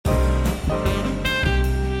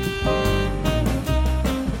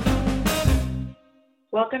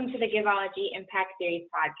Welcome to the Giveology Impact Series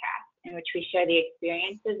podcast, in which we share the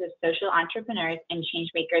experiences of social entrepreneurs and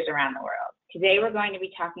change makers around the world. Today, we're going to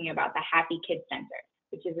be talking about the Happy Kids Center,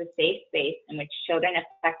 which is a safe space in which children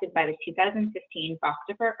affected by the 2015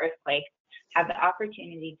 Boktapuhr earthquake have the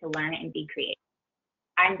opportunity to learn and be creative.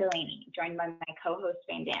 I'm Delaney, joined by my co-host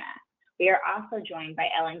Vandana. We are also joined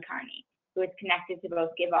by Ellen Carney, who is connected to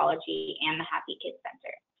both Giveology and the Happy Kids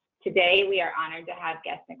Center. Today, we are honored to have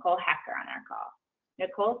guest Nicole Hacker on our call.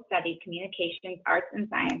 Nicole studied communications, arts, and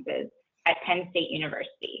sciences at Penn State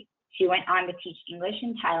University. She went on to teach English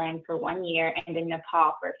in Thailand for 1 year and in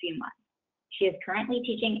Nepal for a few months. She is currently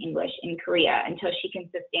teaching English in Korea until she can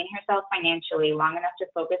sustain herself financially long enough to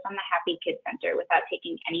focus on the Happy Kids Center without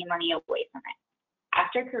taking any money away from it.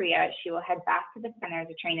 After Korea, she will head back to the center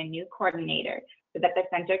to train a new coordinator so that the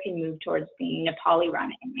center can move towards being Nepali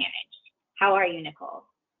run and managed. How are you, Nicole?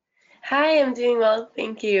 Hi, I'm doing well.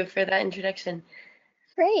 Thank you for that introduction.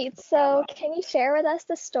 Great. So can you share with us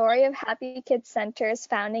the story of Happy Kids Center's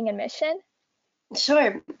founding and mission?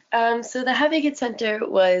 Sure. So the Happy Kids Center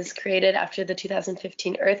was created after the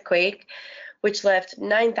 2015 earthquake, which left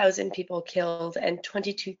 9,000 people killed and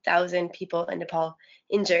 22,000 people in Nepal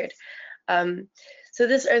injured. So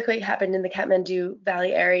this earthquake happened in the Kathmandu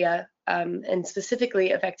Valley area and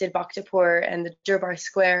specifically affected Boktapuhr and the Durbar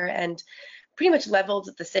Square and pretty much leveled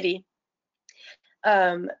the city.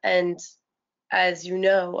 And as you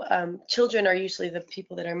know, children are usually the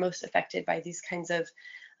people that are most affected by these kinds of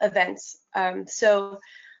events. So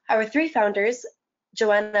our three founders,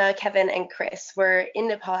 Joanna, Kevin, and Chris, were in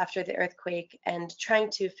Nepal after the earthquake and trying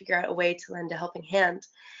to figure out a way to lend a helping hand,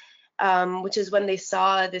 which is when they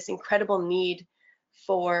saw this incredible need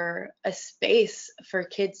for a space for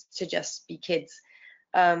kids to just be kids.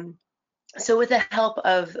 So with the help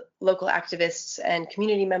of local activists and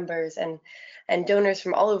community members and donors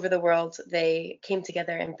from all over the world, they came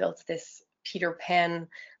together and built this Peter Pan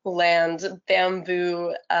land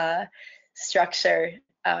bamboo structure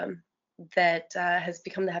that has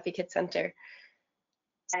become the Happy Kids Center.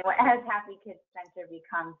 And what has Happy Kids Center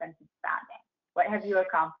become since its founding? What have you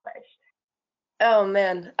accomplished? Oh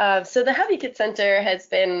man, so the Happy Kids Center has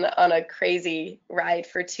been on a crazy ride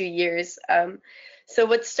for 2 years. So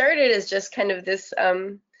what started as just kind of this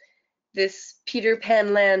this Peter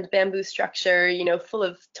Pan land bamboo structure, you know, full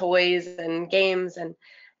of toys and games and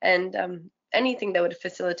anything that would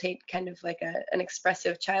facilitate kind of like an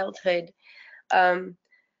expressive childhood,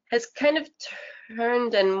 has kind of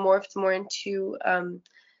turned and morphed more into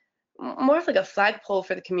more of like a flagpole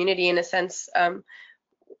for the community in a sense.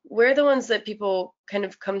 We're the ones that people kind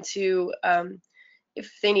of come to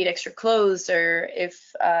if they need extra clothes or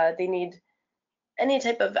if they need any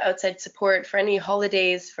type of outside support for any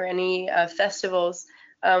holidays, for any festivals.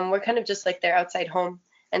 We're kind of just like their outside home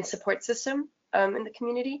and support system in the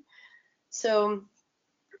community. So,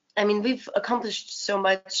 I mean, we've accomplished so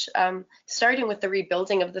much, starting with the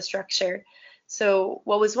rebuilding of the structure. So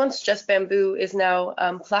what was once just bamboo is now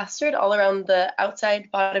plastered all around the outside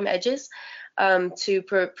bottom edges to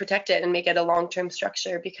protect it and make it a long-term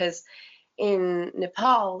structure, because in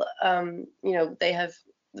Nepal, you know, they have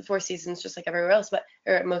the 4 seasons just like everywhere else, but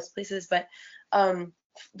or at most places, but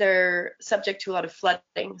they're subject to a lot of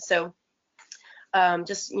flooding. So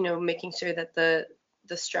just, you know, making sure that the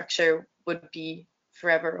structure would be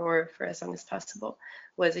forever or for as long as possible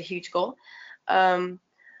was a huge goal.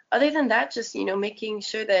 Other than that, just, you know, making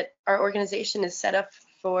sure that our organization is set up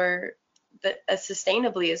for that as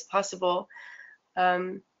sustainably as possible,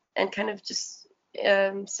 and kind of just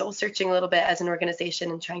soul searching a little bit as an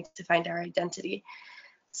organization and trying to find our identity.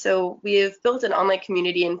 So we have built an online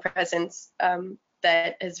community and presence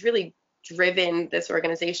that has really driven this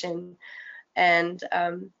organization, and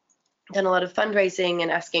done a lot of fundraising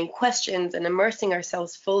and asking questions and immersing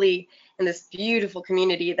ourselves fully in this beautiful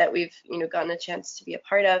community that we've, you know, gotten a chance to be a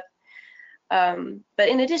part of. But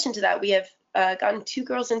in addition to that, we have gotten 2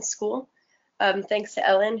 girls in school, thanks to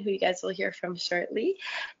Ellen, who you guys will hear from shortly,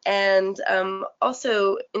 and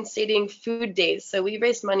also instating food days. So we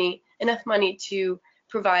raised enough money to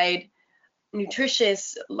provide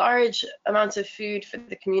nutritious, large amounts of food for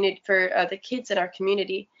the community, for the kids in our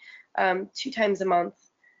community, 2 times a month,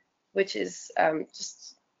 which is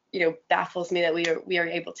just, you know, baffles me that we are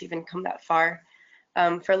able to even come that far.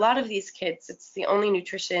 For a lot of these kids, it's the only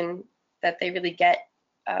nutrition that they really get.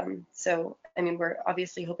 So, I mean, we're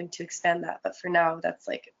obviously hoping to expand that, but for now, that's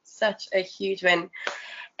like such a huge win.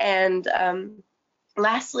 And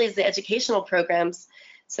lastly is the educational programs.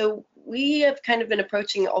 So we have kind of been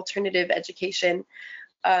approaching alternative education.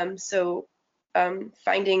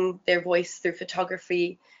 Finding their voice through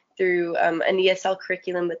photography, through an ESL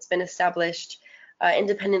curriculum that's been established,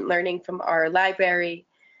 independent learning from our library,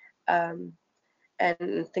 and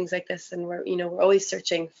things like this. And we're always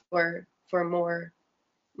searching for more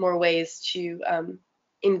ways to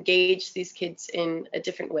engage these kids in a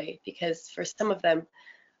different way, because for some of them,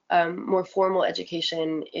 more formal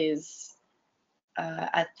education is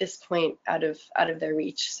at this point out of their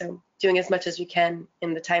reach. So doing as much as we can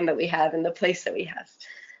in the time that we have and the place that we have.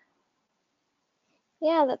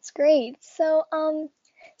 Yeah, that's great. So,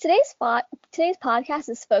 today's podcast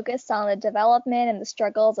is focused on the development and the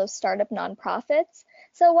struggles of startup nonprofits.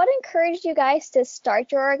 So, what encouraged you guys to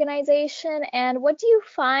start your organization, and what do you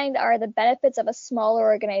find are the benefits of a smaller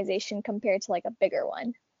organization compared to like a bigger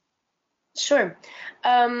one? Sure.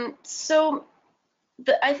 So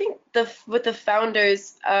I think with the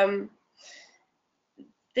founders,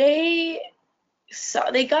 they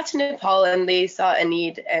got to Nepal and they saw a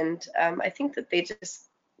need, and I think that they just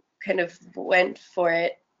kind of went for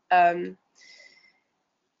it. And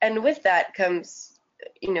with that comes,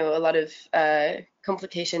 a lot of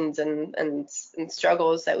complications and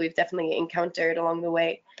struggles that we've definitely encountered along the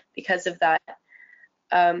way because of that.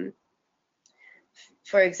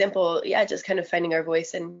 For example, just kind of finding our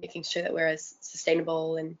voice and making sure that we're as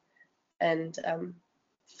sustainable and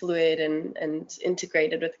fluid and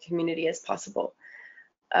integrated with the community as possible.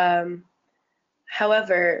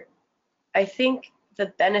 However, I think the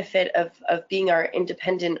benefit of being our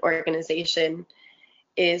independent organization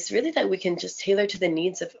is really that we can just tailor to the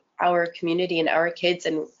needs of our community and our kids,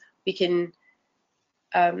 and we can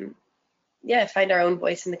find our own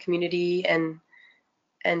voice in the community and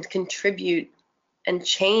contribute and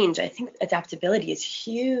change. I think adaptability is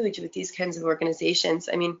huge with these kinds of organizations.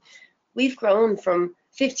 I mean, we've grown from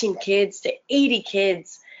 15 kids to 80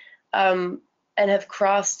 kids, and have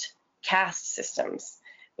crossed caste systems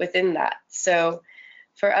within that. So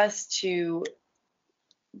for us to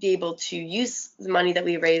be able to use the money that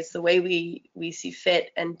we raise the way we see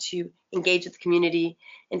fit, and to engage with the community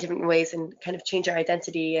in different ways and kind of change our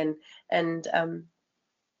identity and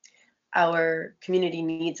our community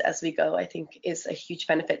needs as we go, I think is a huge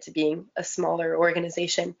benefit to being a smaller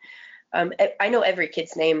organization. I know every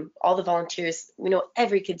kid's name, all the volunteers, we know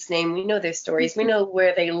every kid's name, we know their stories, we know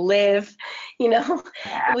where they live, Yeah.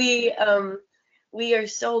 we are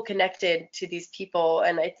so connected to these people.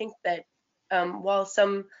 And I think that while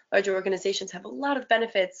some larger organizations have a lot of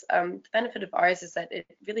benefits, the benefit of ours is that it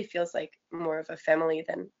really feels like more of a family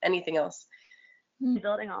than anything else.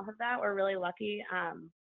 Building off of that, we're really lucky.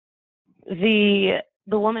 The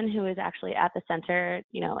woman who is actually at the center,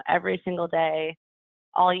 every single day,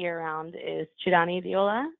 all year round, is Chudani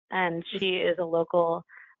Diola, and she is a local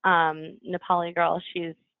Nepali girl.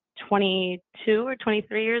 She's 22 or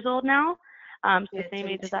 23 years old now, so the same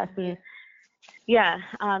age as us. And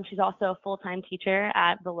she's also a full-time teacher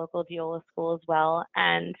at the local Diola school as well.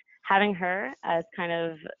 And having her as kind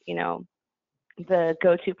of, the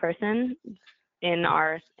go-to person in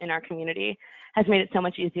our community has made it so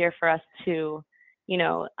much easier for us to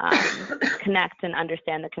connect and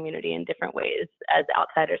understand the community in different ways as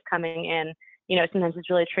outsiders coming in. Sometimes it's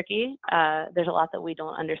really tricky. There's a lot that we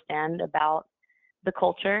don't understand about the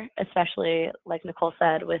culture, especially like Nicole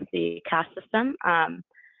said, with the caste system.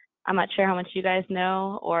 I'm not sure how much you guys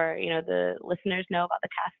know, or the listeners know about the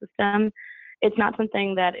caste system. It's not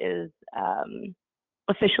something that is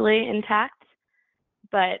officially intact,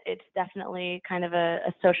 but it's definitely kind of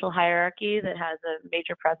a social hierarchy that has a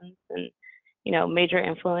major presence and major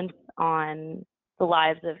influence on the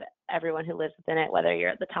lives of everyone who lives within it, whether you're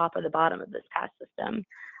at the top or the bottom of this caste system.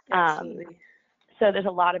 So there's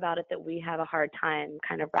a lot about it that we have a hard time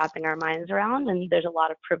kind of wrapping our minds around, and there's a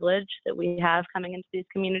lot of privilege that we have coming into these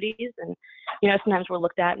communities, and sometimes we're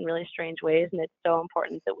looked at in really strange ways, and it's so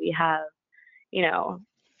important that we have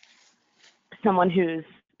someone who's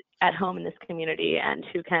at home in this community and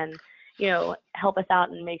who can help us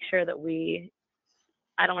out and make sure that we,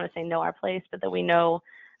 I don't want to say know our place, but that we know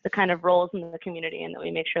the kind of roles in the community, and that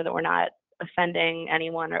we make sure that we're not offending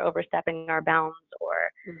anyone or overstepping our bounds,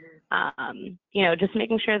 or just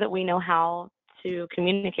making sure that we know how to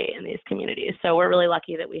communicate in these communities. So we're really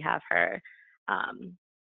lucky that we have her, and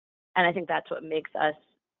I think that's what makes us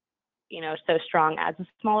so strong as a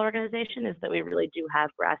small organization, is that we really do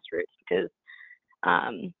have grassroots, because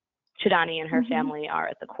Chudani and her family are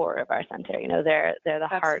at the core of our center. They're the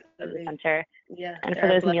heart of the center. Yeah. And for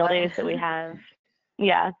those meal days that we have,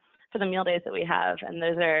 and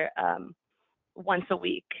those are once a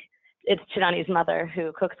week. It's Chudani's mother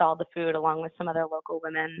who cooks all the food along with some other local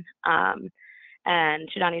women. And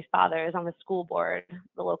Chudani's father is on the school board, of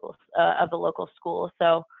the local school.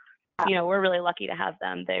 So, we're really lucky to have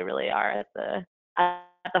them. They really are at the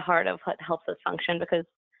at the heart of what helps us function, because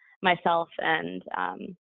myself and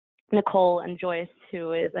Nicole and Joyce,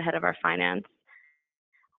 who is the head of our finance,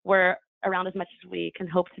 we're around as much as we can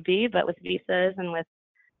hope to be, but with visas and with,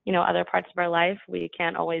 other parts of our life, we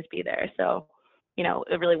can't always be there. So,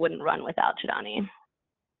 it really wouldn't run without Chidani.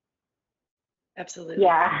 Absolutely.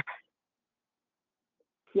 Yeah.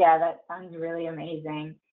 Yeah, that sounds really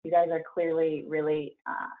amazing. You guys are clearly really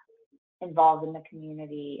involved in the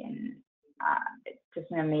community, and it's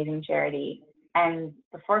just an amazing charity. And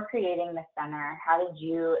before creating the center, how did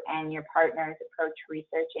you and your partners approach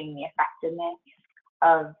researching the effectiveness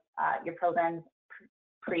of your programs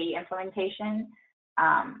pre-implementation?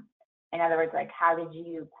 In other words, like, how did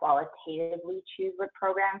you qualitatively choose what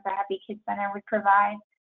programs the Happy Kids Center would provide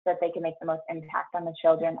so that they can make the most impact on the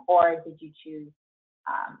children? Or did you choose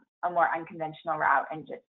a more unconventional route and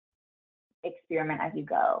just experiment as you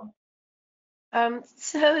go?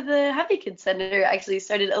 So the Happy Kids Center actually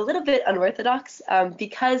started a little bit unorthodox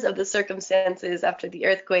because of the circumstances after the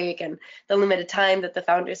earthquake and the limited time that the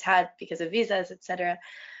founders had because of visas, etc.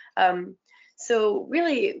 So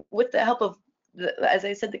really, with the help of, as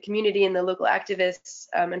I said, the community and the local activists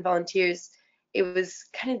and volunteers, it was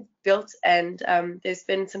kind of built, and there's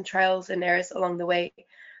been some trials and errors along the way.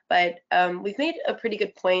 But we've made a pretty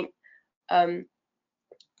good point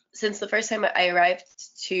since the first time I arrived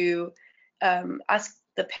to ask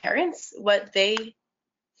the parents what they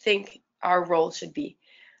think our role should be.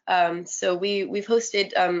 So we've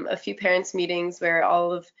hosted a few parents meetings where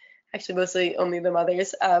actually mostly only the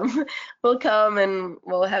mothers will come, and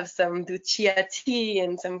we'll have some duchia tea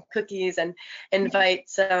and some cookies, and invite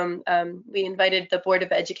some. We invited the board of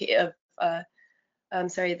the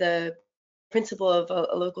principal of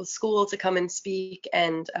a local school to come and speak,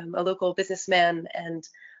 and a local businessman, and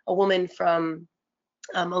a woman from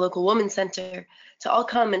a local women's center, to all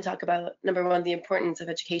come and talk about, number one, the importance of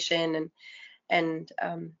education, and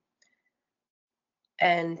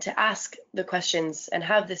to ask the questions and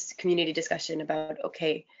have this community discussion about,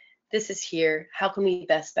 okay, this is here, how can we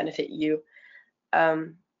best benefit you?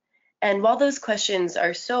 And while those questions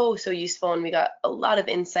are so useful and we got a lot of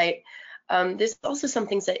insight, there's also some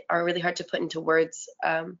things that are really hard to put into words.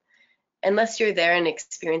 Unless you're there and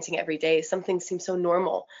experiencing it every day, some things seem so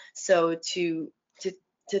normal. So to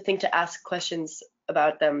think to ask questions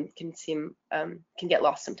about them can get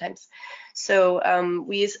lost sometimes. So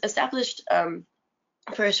we established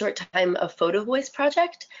for a short time a photo voice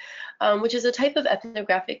project, which is a type of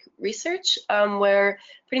ethnographic research where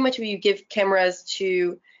pretty much we give cameras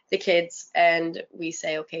to the kids and we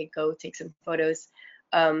say, okay, go take some photos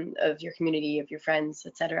of your community, of your friends,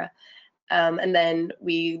 etc. And then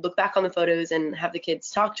we look back on the photos and have the kids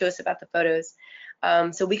talk to us about the photos,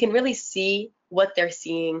 so we can really see what they're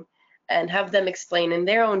seeing and have them explain in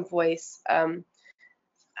their own voice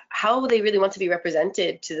how they really want to be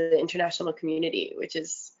represented to the international community, which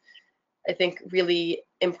is, I think, really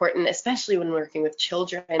important, especially when working with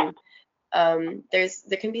children. There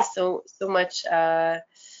can be so much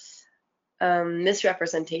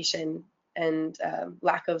misrepresentation and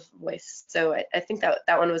lack of voice. So I think that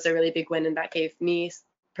one was a really big win, and that gave me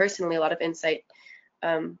personally a lot of insight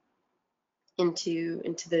into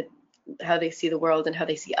how they see the world and how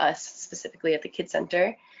they see us specifically at the Kids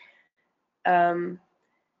Center.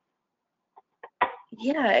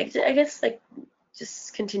 Yeah, I guess like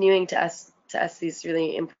just continuing to ask these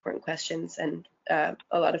really important questions, and a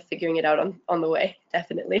lot of figuring it out on the way,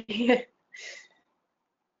 definitely.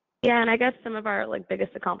 Yeah, and I guess some of our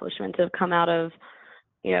biggest accomplishments have come out of,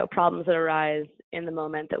 problems that arise in the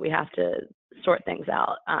moment that we have to sort things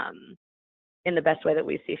out in the best way that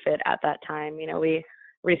we see fit at that time. We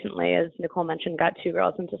recently, as Nicole mentioned, got 2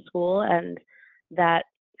 girls into school, and that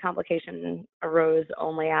complication arose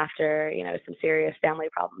only after, some serious family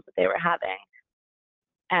problems that they were having.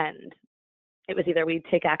 And it was either we'd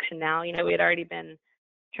take action now, we had already been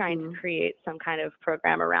trying to create some kind of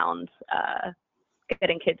program around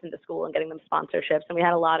getting kids into school and getting them sponsorships. And we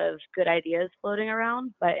had a lot of good ideas floating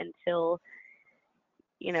around, but until,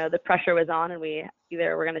 the pressure was on and we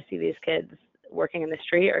either were going to see these kids working in the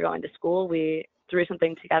street or going to school, we threw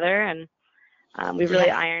something together, and we've really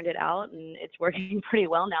ironed it out, and it's working pretty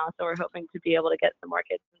well now. So we're hoping to be able to get some more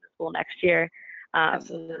kids into school next year.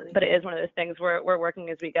 Absolutely. But it is one of those things where we're working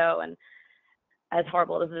as we go, and as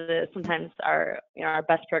horrible as it is, sometimes our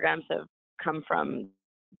best programs have come from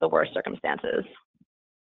the worst circumstances.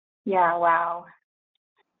 Yeah, wow.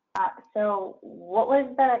 So what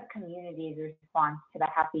was the community's response to the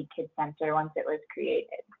Happy Kids Center once it was created?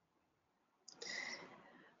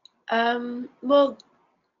 Well,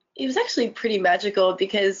 it was actually pretty magical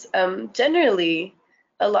because generally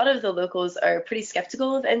a lot of the locals are pretty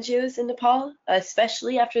skeptical of NGOs in Nepal,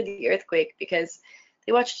 especially after the earthquake, because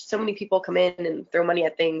they watched so many people come in and throw money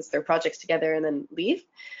at things, throw projects together, and then leave.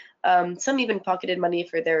 Some even pocketed money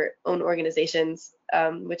for their own organizations,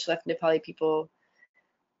 which left Nepali people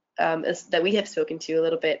that we have spoken to a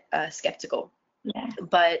little bit skeptical. Yeah.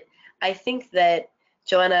 But I think that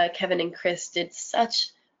Joanna, Kevin, and Chris did such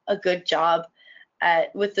a good job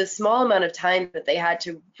with the small amount of time that they had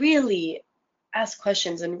to really ask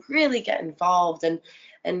questions and really get involved and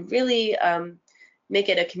really make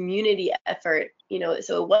it a community effort.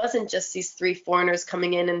 So it wasn't just these 3 foreigners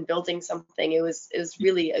coming in and building something. It was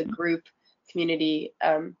really a group community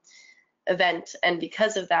event, and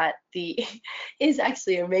because of that, the is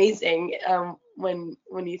actually amazing when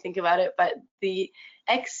you think about it. But the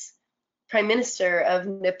ex-Prime Minister of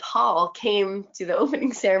Nepal came to the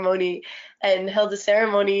opening ceremony and held a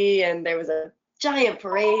ceremony, and there was a giant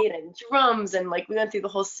parade and drums, and like we went through the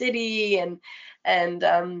whole city, and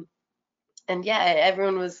yeah,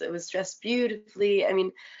 everyone was dressed beautifully. I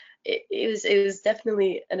mean, it was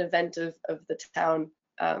definitely an event of the town,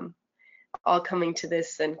 all coming to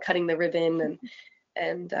this and cutting the ribbon,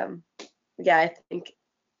 and yeah, I think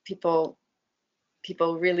people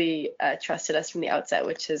really trusted us from the outset,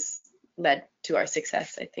 which has led to our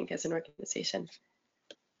success, I think, as an organization.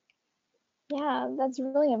 Yeah, that's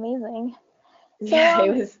really amazing. So, yeah,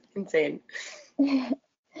 it was insane.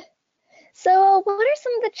 So, what are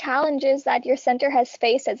some of the challenges that your center has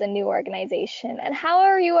faced as a new organization, and how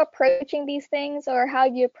are you approaching these things, or how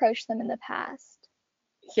have you approached them in the past?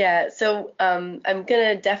 Yeah, so I'm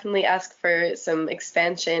gonna definitely ask for some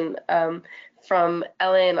expansion from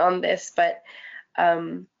Ellen on this, but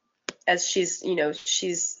as she's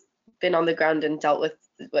been on the ground and dealt with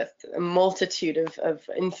a multitude of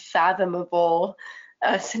unfathomable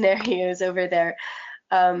scenarios over there.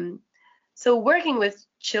 So working with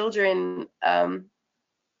children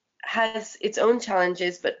has its own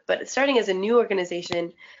challenges, but starting as a new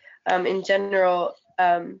organization in general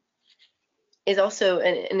is also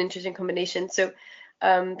an interesting combination. So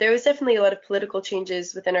there was definitely a lot of political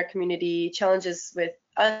changes within our community, challenges with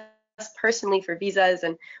us personally for visas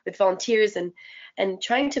and with volunteers, and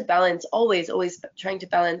trying to balance, always trying to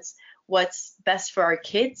balance what's best for our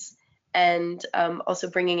kids and also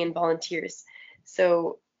bringing in volunteers.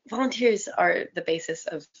 So volunteers are the basis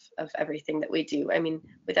of everything that we do. I mean,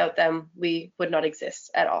 without them, we would not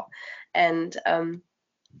exist at all. And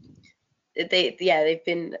they've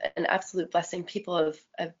been an absolute blessing. People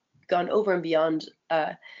have gone over and beyond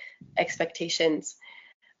expectations.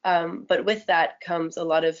 But with that comes a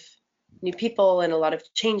lot of new people and a lot of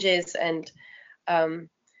changes, and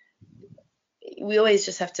we always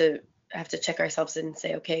just have to check ourselves and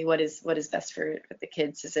say, okay, what is best for the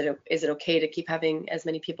kids? Is it okay to keep having as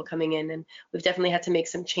many people coming in? And we've definitely had to make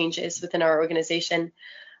some changes within our organization,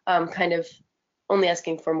 kind of only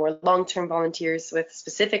asking for more long-term volunteers with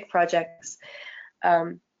specific projects.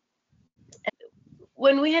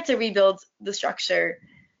 When we had to rebuild the structure,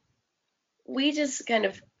 we just kind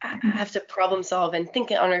of have to problem solve and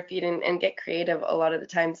think on our feet and get creative a lot of the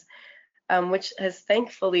times, which has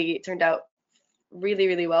thankfully turned out really,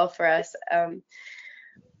 really well for us. And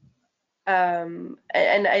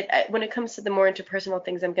I, when it comes to the more interpersonal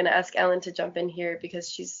things, I'm going to ask Ellen to jump in here because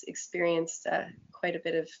she's experienced quite a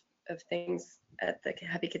bit of things at the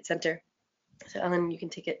Happy Kids Center. So Ellen, you can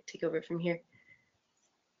take over from here.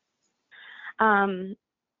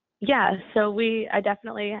 Yeah, so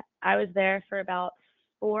I was there for about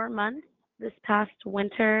 4 months this past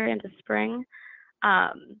winter into spring.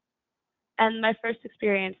 And my first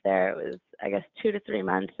experience there was, I guess, 2 to 3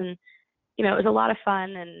 months. And, it was a lot of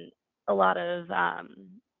fun and a lot of,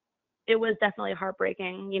 it was definitely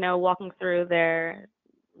heartbreaking, walking through there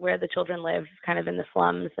where the children live, kind of in the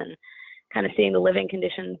slums, and kind of seeing the living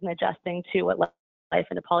conditions and adjusting to what life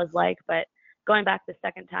in Nepal is like. But going back the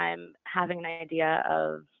second time, having an idea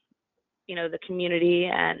of, the community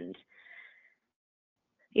and,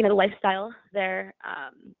 the lifestyle there,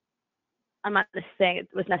 I'm not just saying it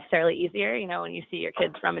was necessarily easier, when you see your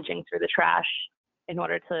kids rummaging through the trash in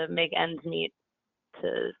order to make ends meet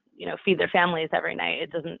to, feed their families every night.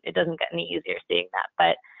 It doesn't get any easier seeing that,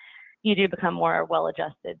 but you do become more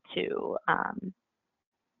well-adjusted to,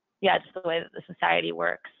 just the way that the society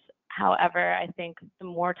works. However, I think the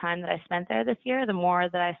more time that I spent there this year, the more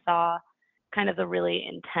that I saw kind of the really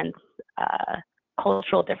intense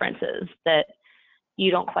cultural differences that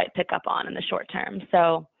you don't quite pick up on in the short term.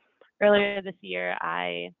 So earlier this year,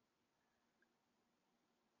 I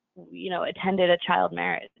attended a child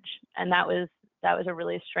marriage, and that was a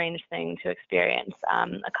really strange thing to experience.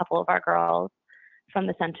 A couple of our girls from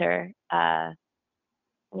the center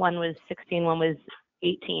one was 16, one was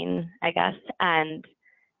 18, I guess, and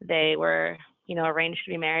they were, arranged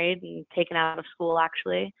to be married and taken out of school,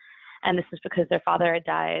 actually. And this is because their father had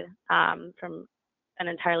died from an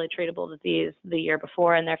entirely treatable disease the year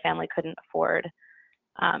before, and their family couldn't afford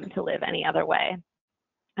to live any other way.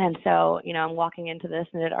 And so, I'm walking into this,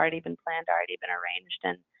 and it had already been planned, already been arranged.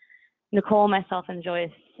 And Nicole, myself, and Joyce,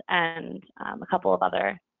 and a couple of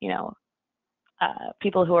other,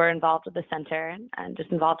 people who are involved with the center and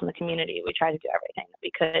just involved in the community, we tried to do everything that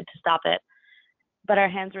we could to stop it. But our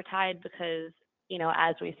hands were tied because,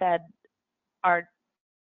 as we said,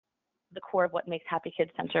 the core of what makes Happy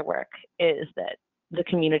Kids Center work is that the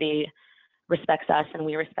community respects us and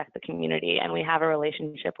we respect the community, and we have a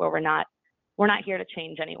relationship where we're not here to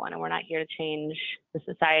change anyone, and we're not here to change the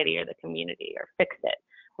society or the community or fix it.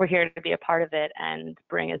 We're here to be a part of it and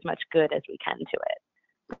bring as much good as we can to it.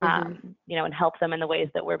 And help them in the ways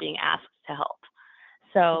that we're being asked to help.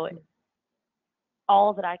 So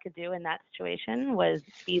all that I could do in that situation was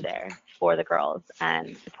be there for the girls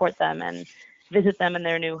and support them and visit them in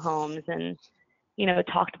their new homes and,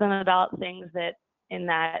 talk to them about things that in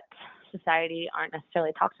that society aren't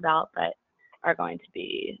necessarily talked about, but are going to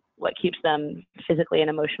be what keeps them physically and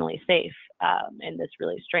emotionally safe in this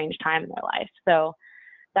really strange time in their life. So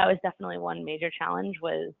that was definitely one major challenge,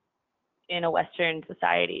 was in a Western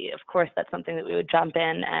society, of course, that's something that we would jump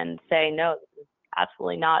in and say, no, this is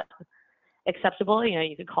absolutely not acceptable.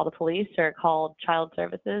 You could call the police or call child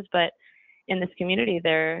services, but in this community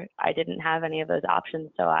I didn't have any of those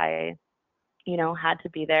options. So I, had to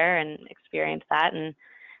be there and experience that and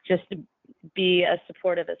just be as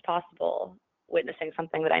supportive as possible, witnessing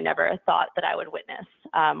something that I never thought that I would witness,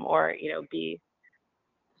 or, be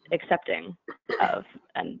accepting of.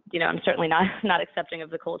 And I'm certainly not accepting of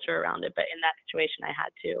the culture around it, but in that situation I had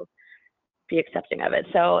to be accepting of it.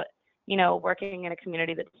 So working in a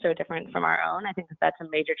community that's so different from our own, I think that's a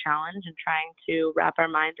major challenge, and trying to wrap our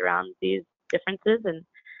mind around these differences and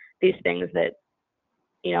these things that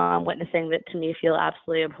I'm witnessing that to me feel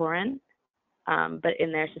absolutely abhorrent, but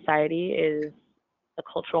in their society is a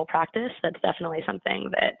cultural practice. That's definitely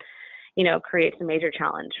something that creates a major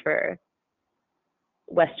challenge for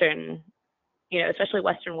Western, especially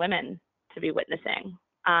Western women to be witnessing.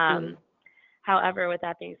 However, with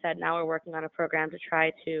that being said, now we're working on a program to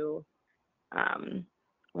try to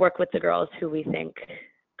work with the girls who we think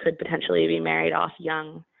could potentially be married off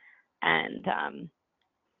young, and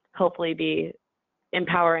hopefully be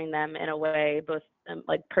empowering them in a way, both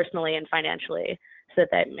like personally and financially, so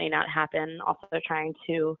that may not happen. Also trying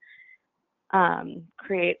to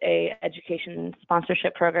create a education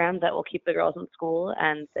sponsorship program that will keep the girls in school,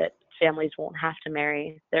 and that families won't have to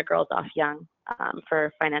marry their girls off young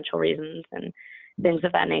for financial reasons and things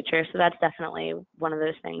of that nature. So that's definitely one of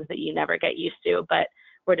those things that you never get used to, but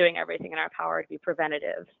we're doing everything in our power to be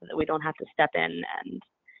preventative so that we don't have to step in and,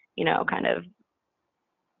 kind of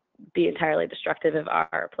be entirely destructive of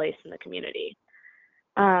our place in the community.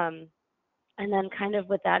 And then kind of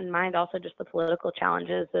with that in mind, also just the political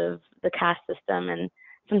challenges of the caste system. And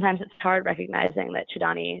sometimes it's hard recognizing that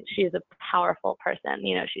Chidani, she's a powerful person,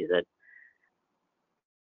 she's a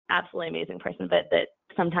absolutely amazing person, but that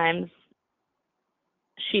sometimes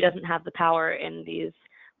she doesn't have the power in these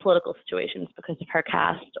political situations because of her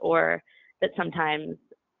caste, or that sometimes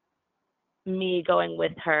me going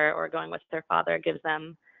with her or going with their father gives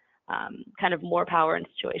them kind of more power in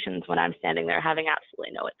situations when I'm standing there having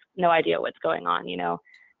absolutely no idea what's going on.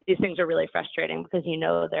 These things are really frustrating because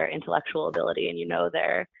their intellectual ability and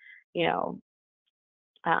they're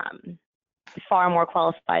far more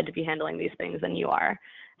qualified to be handling these things than you are.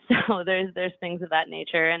 So there's things of that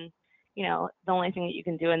nature, and the only thing that you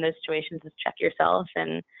can do in those situations is check yourself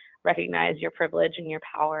and recognize your privilege and your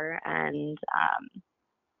power, and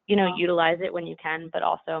utilize it when you can, but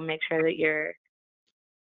also make sure that you're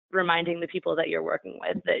reminding the people that you're working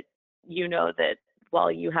with that that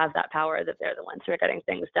while you have that power, that they're the ones who are getting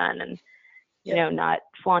things done, and not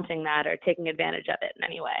flaunting that or taking advantage of it in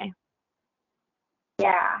any way.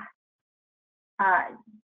 Yeah.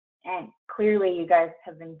 And clearly you guys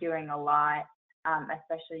have been doing a lot,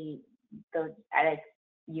 especially those edits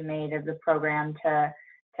you made of the program to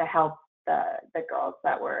help the girls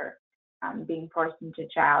that were being forced into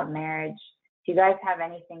child marriage. Do you guys have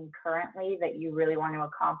anything currently that you really want to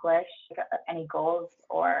accomplish? Any goals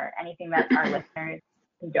or anything that our listeners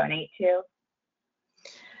can donate to?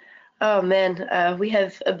 Oh man, we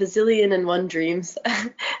have a bazillion and one dreams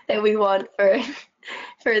that we want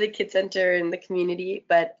for the Kids Center and the community,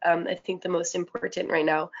 but I think the most important right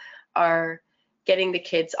now are getting the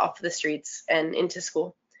kids off the streets and into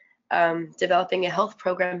school. developing a health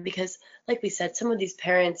program, because like we said, some of these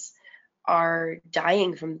parents are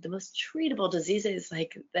dying from the most treatable diseases.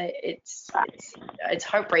 Like it's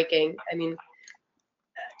heartbreaking. I mean,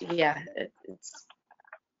 yeah, it's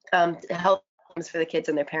health for the kids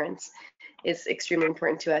and their parents is extremely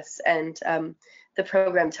important to us, and the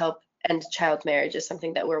program to help end child marriage is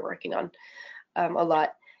something that we're working on a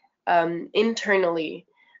lot internally.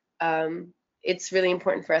 It's really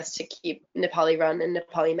important for us to keep Nepali run and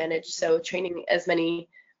Nepali managed, so training as many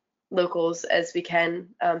locals as we can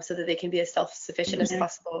so that they can be as self-sufficient as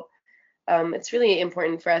possible. It's really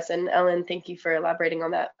important for us, and Ellen, thank you for elaborating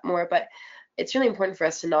on that more, but it's really important for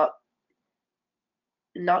us to not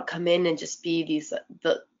come in and just be these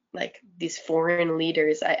foreign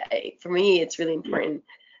leaders. For me, it's really important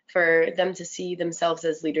for them to see themselves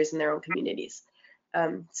as leaders in their own communities.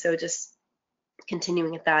 So just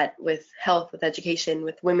continuing at that with health, with education,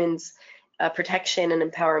 with women's protection and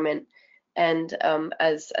empowerment, and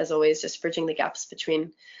as always, just bridging the gaps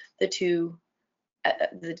between the two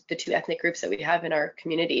ethnic groups that we have in our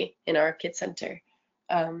community, in our kids center.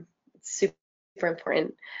 It's super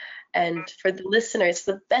important. And for the listeners,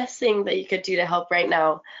 the best thing that you could do to help right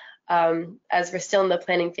now, as we're still in the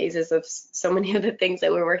planning phases of so many of the things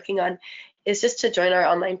that we're working on, is just to join our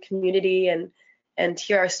online community and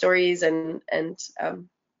hear our stories and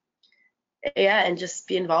just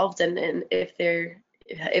be involved. And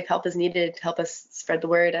if help is needed, help us spread the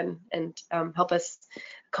word and help us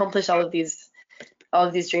accomplish all of these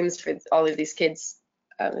dreams for all of these kids.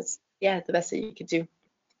 It's the best that you could do.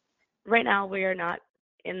 Right now, we are not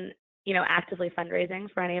actively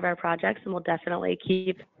fundraising for any of our projects, and we'll definitely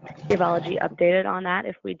keep Geology updated on that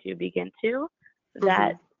if we do begin to.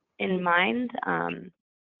 That in mind,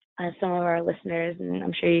 as some of our listeners, and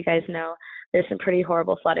I'm sure you guys know, there's some pretty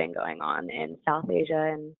horrible flooding going on in South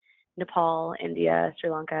Asia and Nepal, India, Sri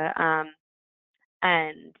Lanka.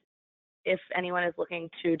 And if anyone is looking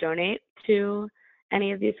to donate to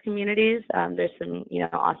any of these communities, there's some,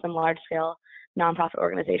 awesome large-scale nonprofit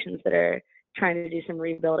organizations that are trying to do some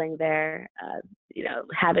rebuilding there.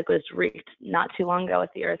 Havoc was wreaked not too long ago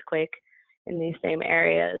with the earthquake in these same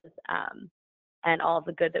areas, and all of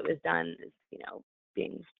the good that was done is,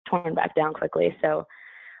 being torn back down quickly. So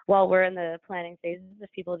while we're in the planning phases, if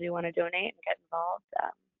people do want to donate and get involved,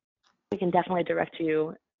 we can definitely direct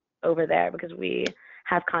you over there, because we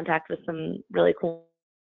have contact with some really cool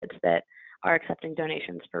groups that are accepting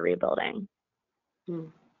donations for rebuilding.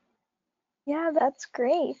 Yeah, that's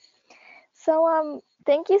great. So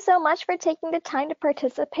thank you so much for taking the time to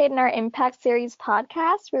participate in our Impact Series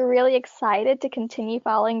podcast. We're really excited to continue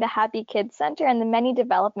following the Happy Kids Center and the many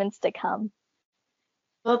developments to come.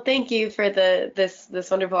 Well, thank you for this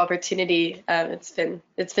wonderful opportunity. It's been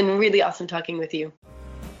really awesome talking with you.